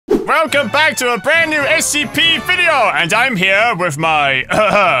welcome back to a brand new SCP video, and I'm here with my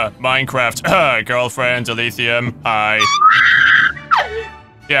Minecraft girlfriend, Elysium. Hi.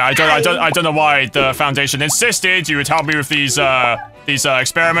 Yeah, I don't know why the Foundation insisted you would help me with these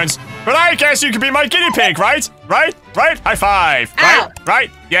experiments, but I guess you could be my guinea pig, right? Right? High five. Ow. Right?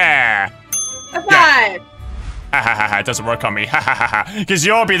 Yeah. High five. Ha ha ha ha, it doesn't work on me. Ha ha ha ha. Because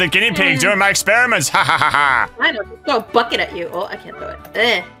you'll be the guinea pig during my experiments. Ha ha ha ha. I know, just throw a bucket at you. Oh, I can't throw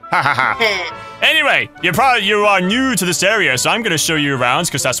it. Ha ha ha. Anyway, you are new to this area, so I'm gonna show you around,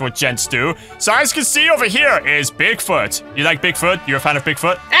 because that's what gents do. So as you can see over here is Bigfoot. You like Bigfoot? You're a fan of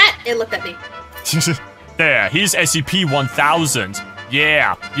Bigfoot? Ah, it looked at me. There, he's SCP-1000.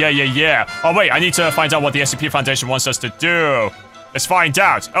 Yeah. Oh wait, I need to find out what the SCP Foundation wants us to do. Let's find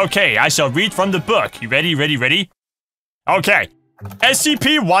out. Okay, I shall read from the book. You ready? Okay.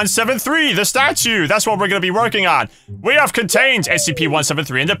 SCP-173, the statue. That's what we're going to be working on. We have contained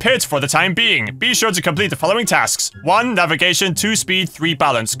SCP-173 in the pit for the time being. Be sure to complete the following tasks. 1. Navigation. 2. Speed. 3.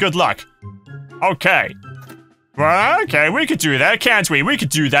 Balance. Good luck. Okay. Well, okay, we could do that, can't we? We could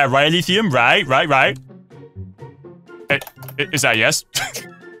do that, right, Lithium? Right. Is that yes?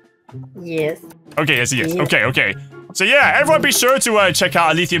 Yes. Okay, yes, yes. Okay. So yeah, everyone be sure to check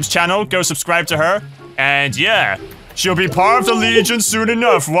out Lithium's channel. Go subscribe to her. And yeah, she'll be part of the Legion soon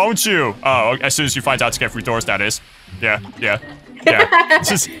enough, won't you? Oh, as soon as you find out to get through doors, that is. Yeah.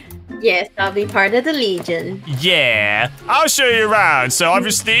 Yes, I'll be part of the Legion. Yeah, I'll show you around. So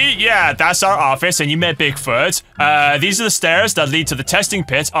obviously, yeah, that's our office, and you met Bigfoot. These are the stairs that lead to the testing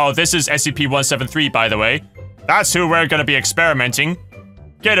pit. Oh, this is SCP-173, by the way. That's who we're gonna be experimenting.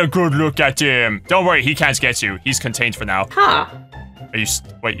 Get a good look at him. Don't worry, he can't get you. He's contained for now. Huh. Are you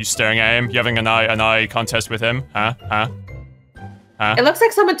you staring at him? You having an eye contest with him? Huh? It looks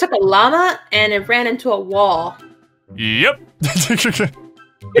like someone took a llama and it ran into a wall. Yep.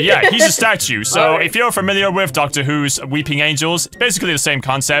 But yeah, he's a statue, so if you're familiar with Doctor Who's Weeping Angels, it's basically the same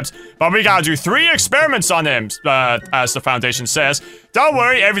concept, but we gotta do 3 experiments on him, as the Foundation says. Don't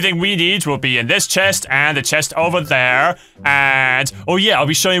worry, everything we need will be in this chest and the chest over there, and oh yeah, I'll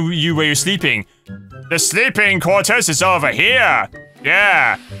be showing you where you're sleeping. The sleeping quarters is over here.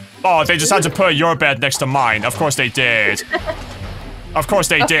 Yeah. Oh, they just had to put your bed next to mine. Of course they did. Of course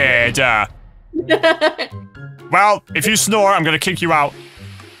they did. Well, if you snore, I'm gonna kick you out.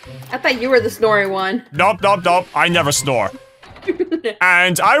 I thought you were the snoring one. Nope. I never snore.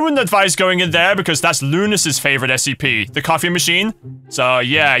 And I wouldn't advise going in there because that's Lunas's favorite SCP, the coffee machine. So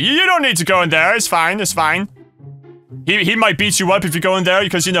yeah, you don't need to go in there. It's fine. He might beat you up if you go in there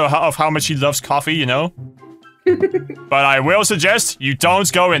because you know of how much he loves coffee, you know. But I will suggest you don't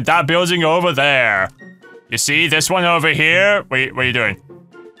go in that building over there. You see this one over here? Wait, what are you doing?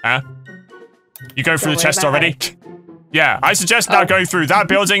 Huh? You going through the chest already? Yeah, I suggest not going through that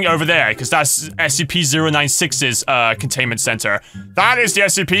building over there, because that's SCP-096's containment center. That is the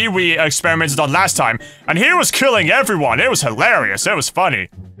SCP we experimented on last time, and he was killing everyone. It was hilarious. It was funny.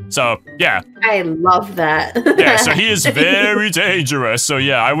 So, yeah. I love that. Yeah, so he is very dangerous. So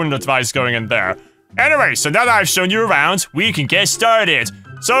yeah, I wouldn't advise going in there. Anyway, so now that I've shown you around, we can get started.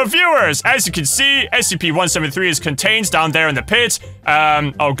 So viewers, as you can see, SCP-173 is contained down there in the pit.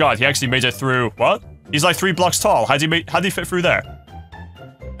 Oh god, he actually made it through. What? He's like 3 blocks tall. How'd he fit through there?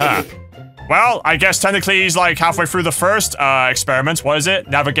 Huh. Well, I guess technically he's like halfway through the first experiment. What is it?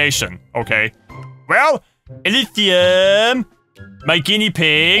 Navigation. Okay. Well, Elysium, my guinea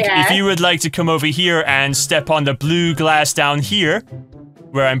pig, if you would like to come over here and step on the blue glass down here,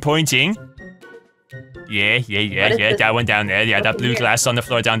 where I'm pointing. Yeah, that one down there. Yeah, that blue glass on the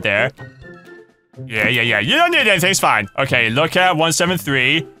floor down there. Yeah. You don't need anything, it's fine. Okay, look at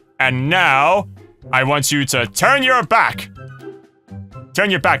 173, and now I want you to turn your back. Turn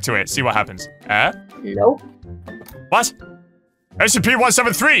your back to it, see what happens. Nope. What?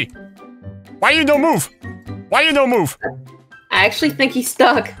 SCP-173! Why you no move? I actually think he's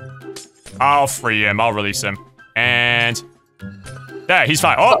stuck. I'll free him, I'll release him. And... there, he's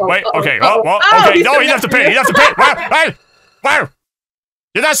fine. Oh, wait, okay. Okay, no, he left the pit, Wow!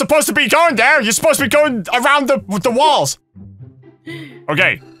 You're not supposed to be going there! You're supposed to be going around the walls!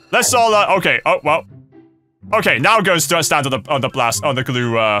 Okay. Let's all, okay, oh, well. Okay, now go stand on the blast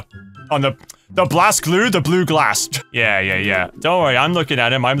glue, the blue glass. Yeah. Don't worry, I'm looking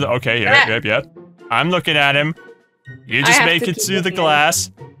at him, okay, yep. I'm looking at him. You just make it to the glass.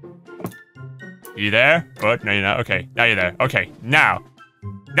 You there? Oh, no, you're not, okay, now you're there. Okay, now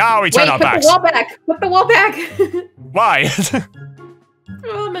we turn our backs. Put the wall back! Why?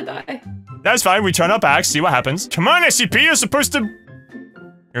 Oh, I'm gonna die. That's fine, we turn our backs, see what happens. Come on, SCP, you're supposed to...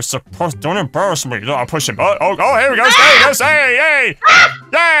 You're supposed. Don't embarrass me. No, I'll push him. Oh, here we go. There he goes. Hey.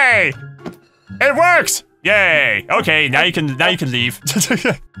 Yay! It worked. Yay. Okay, now you can leave.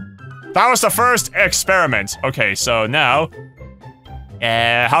 That was the first experiment. Okay, so now,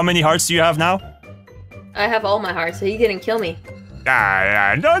 how many hearts do you have now? I have all my hearts, so he didn't kill me.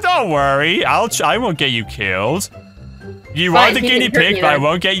 No, don't worry. I won't get you killed. You are the guinea pig, but I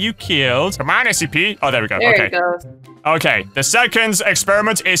won't get you killed. Come on, SCP. Oh, there we go. There okay. it goes. Okay, the second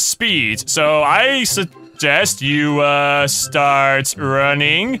experiment is speed. So I suggest you start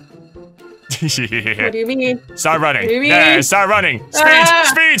running. What do you mean? Start running. What do you mean? Yeah, start running.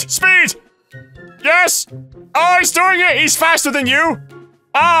 Speed! Yes! Oh, he's doing it! He's faster than you!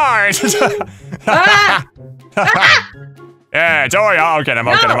 Yeah, don't worry, I'll get him.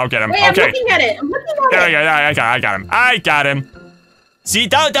 Wait, okay. I'm looking at it. Yeah, I got him. See,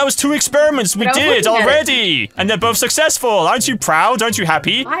 that was 2 experiments we did already! And they're both successful! Aren't you proud? Aren't you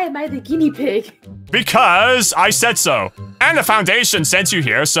happy? Why am I the guinea pig? Because I said so. And the Foundation sent you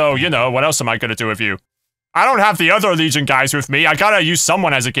here, so, you know, what else am I gonna do with you? I don't have the other Legion guys with me. I gotta use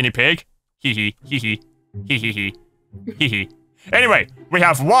someone as a guinea pig. Hee. Anyway, we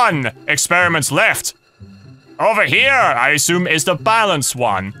have 1 experiment left. Over here, I assume, is the balance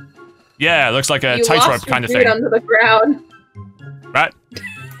one. Yeah, it looks like a tightrope kind of thing. You lost your dude under the ground. What?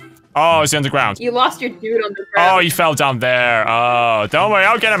 Oh, it's underground. You lost your dude on the ground. Oh, he fell down there. Oh, don't worry,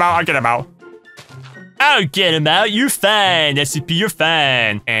 I'll get him out. I'll get him out. You're fine, SCP, you're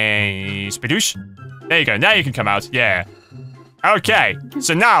fine. Hey, Spadoosh. There you go, now you can come out, yeah. Okay,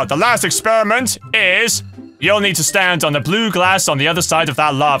 so now, the last experiment is... You'll need to stand on the blue glass on the other side of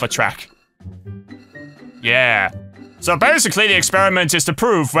that lava track. Yeah. So basically, the experiment is to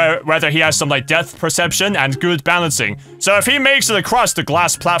prove whether he has some, like, depth perception and good balancing. So if he makes it across the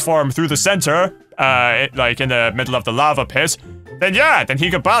glass platform through the center, like in the middle of the lava pit, then yeah, then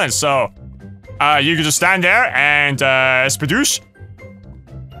he can balance. So, you can just stand there and, Spadoosh,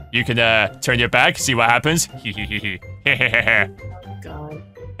 you can, turn your back, see what happens. God.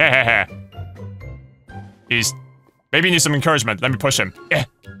 Maybe he needs some encouragement. Let me push him.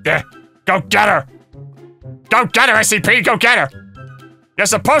 Yeah. Go get her! Go get her, SCP! Go get her! You're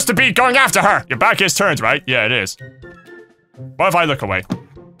supposed to be going after her! Your back is turned, right? Yeah, it is. What if I look away?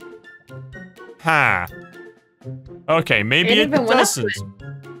 Huh. Okay, maybe it doesn't.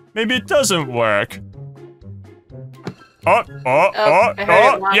 Maybe it doesn't work. Oh,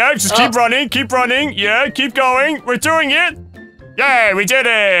 yeah, just keep running, yeah, keep going, we're doing it! Yay, we did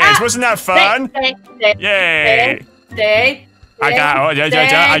it! Wasn't that fun? Yay! I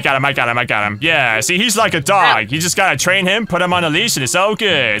got him. Yeah, see, he's like a dog. You just gotta train him, put him on a leash, and it's all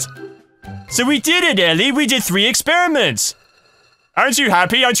good. So we did it, Ellie. We did 3 experiments. Aren't you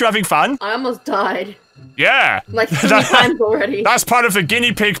happy? Aren't you having fun? I almost died. Yeah. Like 3 times already. That's part of the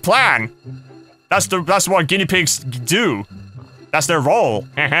guinea pig plan. That's what guinea pigs do. That's their role.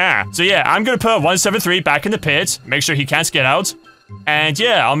 So yeah, I'm gonna put 173 back in the pit, make sure he can't get out. And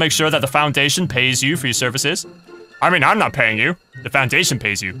yeah, I'll make sure that the Foundation pays you for your services. I mean, I'm not paying you. The Foundation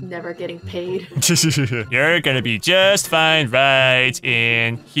pays you. Never getting paid. You're gonna be just fine right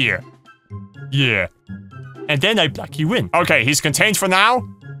in here. Yeah. And then I block you in. Okay, he's contained for now.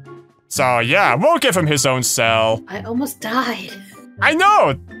 So yeah, we'll give him his own cell. I almost died. I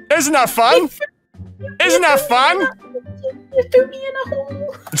know! Isn't that fun? Isn't that fun? You threw me in a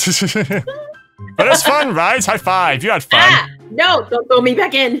hole. But it's fun, right? High five, you had fun. Ah, no, don't throw me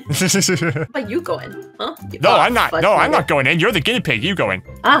back in. But you go in, huh? I'm not going in. You're the guinea pig, you go in.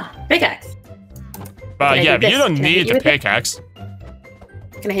 Ah, pickaxe. Yeah, but you don't need the pickaxe.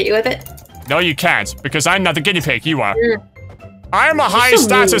 Can I hit you with it? No, you can't, because I'm not the guinea pig, you are. I'm a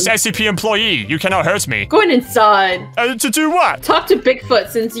high-status SCP employee. You cannot hurt me. Going inside. To do what? Talk to Bigfoot,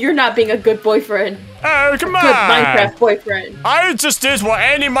 since you're not being a good boyfriend. Oh, come on. Good Minecraft boyfriend. I just did what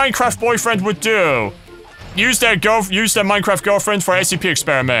any Minecraft boyfriend would do. Use their Minecraft girlfriend for SCP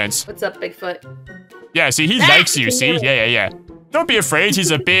experiments. What's up, Bigfoot? Yeah, see, he likes you, see? Yeah. Don't be afraid,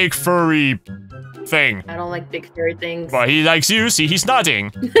 he's a big, furry thing. I don't like big furry things. Well, he likes you, see, he's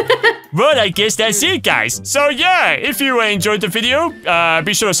nodding. Well, I guess that's it, guys. So, yeah, if you enjoyed the video,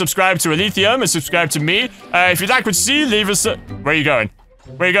 be sure to subscribe to Elythium and subscribe to me. If you like what you see, leave us a... Where are you going?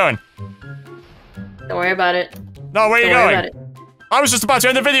 Where are you going? Don't worry about it. No, where are you going? I was just about to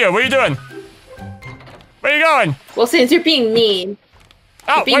end the video. What are you doing? Where are you going? Well, since you're being mean.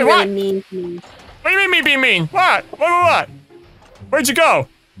 Oh, you're being wait, what? Really mean to me. What do you mean me being mean? What? What? Where'd you go?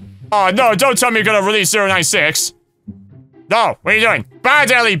 Oh, no, don't tell me you're gonna release 096. No, what are you doing?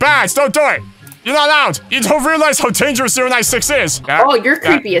 Bad, Ellie, bad! Don't do it! You're not allowed! You don't realize how dangerous 096 is! Oh, you're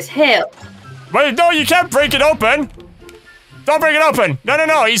creepy as hell. Wait, no, you can't break it open! Don't break it open.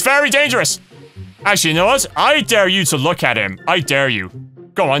 No. He's very dangerous. Actually, you know what? I dare you to look at him. I dare you.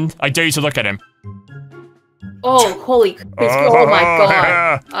 Go on. I dare you to look at him. Oh, holy Christ. Oh my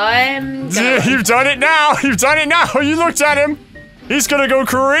god. I'm gonna... You've done it now. You've done it now. You looked at him. He's gonna go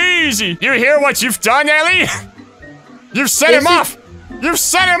crazy. You hear what you've done, Ellie? You've set him off. You've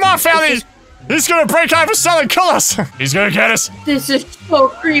set him off, Ellie. He's gonna break out of his cell and kill us. He's gonna get us. This is so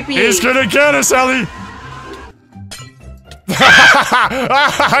creepy. He's gonna get us, Ellie.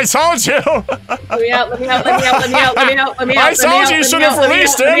 I told you. Let me out. I told you you should have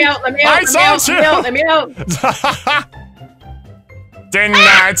released him. I told you. Let me out. Didn't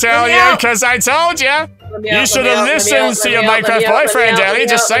I tell you? Because I told you. You should have listened to your Minecraft boyfriend, Ellie.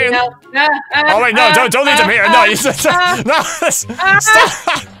 Just saying. Oh wait, no, don't leave him here. No, no,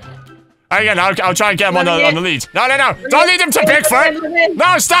 stop. Again, I'll try and get him on the lead. No. Don't lead him to Bigfoot.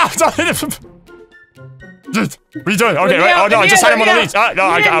 No, stop. Don't lead him. What are you doing? Okay, wait. Oh no, I just had him on the lead. No,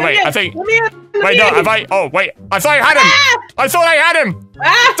 wait. I think. Wait, no. Have I? Oh wait. I thought I had him. I thought I had him.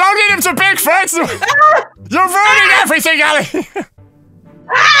 Don't lead him to Bigfoot. You're ruining everything, Ellie.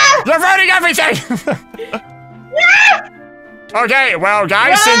 You're ruining everything. Okay, well,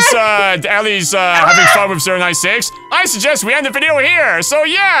 guys, since Ellie's having fun with 096, I suggest we end the video here. So,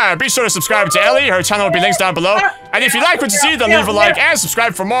 yeah, be sure to subscribe to Ellie. Her channel will be linked down below. And if you like what you see, then leave a like and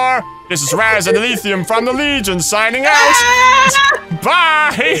subscribe for more. This is Raz and Lithium from the Legion signing out.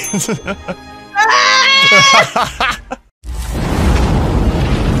 Bye.